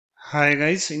Hi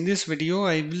guys, in this video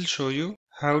I will show you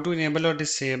how to enable or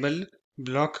disable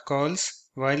block calls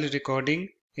while recording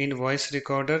in voice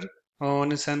recorder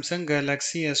on Samsung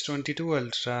Galaxy S22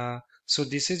 Ultra. So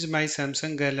this is my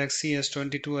Samsung Galaxy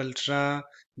S22 Ultra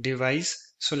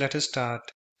device. So let us start.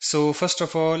 So first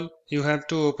of all, you have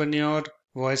to open your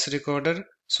voice recorder.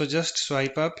 So just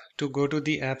swipe up to go to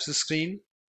the apps screen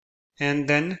and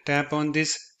then tap on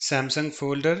this Samsung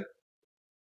folder.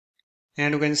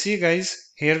 And you can see guys,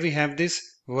 here we have this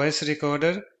voice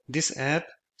recorder, this app.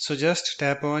 So just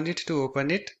tap on it to open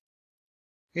it.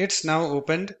 It's now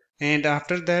opened, and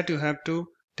after that you have to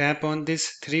tap on these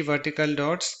three vertical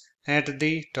dots at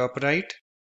the top right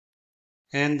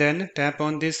and then tap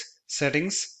on this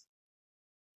settings.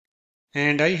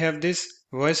 And I have this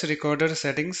voice recorder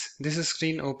settings, this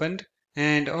screen opened,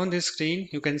 and on this screen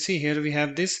you can see here we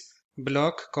have this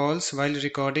block calls while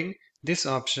recording, this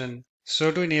option.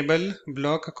 So to enable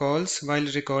block calls while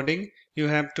recording, you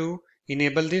have to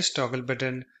enable this toggle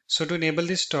button. So to enable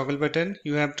this toggle button,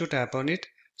 you have to tap on it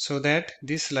so that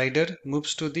this slider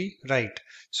moves to the right.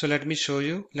 So let me show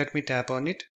you. Let me tap on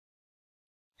it.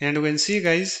 And you can see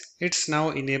guys, it's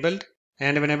now enabled.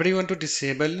 And whenever you want to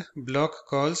disable block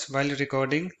calls while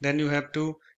recording, then you have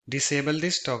to disable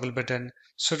this toggle button.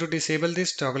 So to disable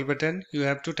this toggle button, you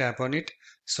have to tap on it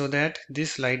so that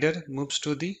this slider moves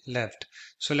to the left.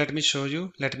 So let me show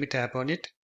you. Let me tap on it.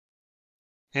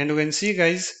 And you can see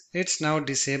guys, it's now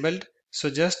disabled. So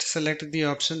just select the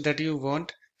option that you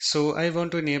want. So I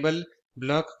want to enable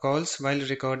block calls while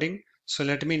recording. So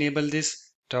let me enable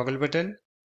this toggle button.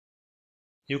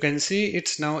 You can see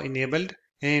it's now enabled,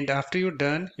 and after you're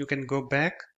done you can go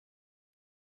back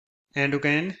and you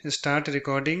can start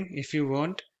recording if you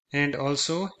want, and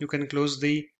also you can close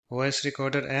the voice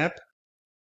recorder app.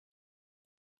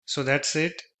 So that's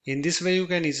it. In this way you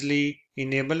can easily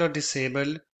enable or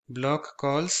disable block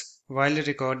calls while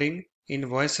recording in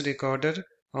voice recorder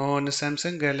on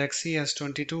Samsung Galaxy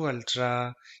S22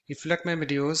 Ultra. If you like my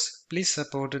videos, please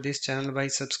support this channel by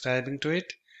subscribing to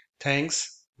it.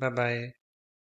 Thanks. Bye bye.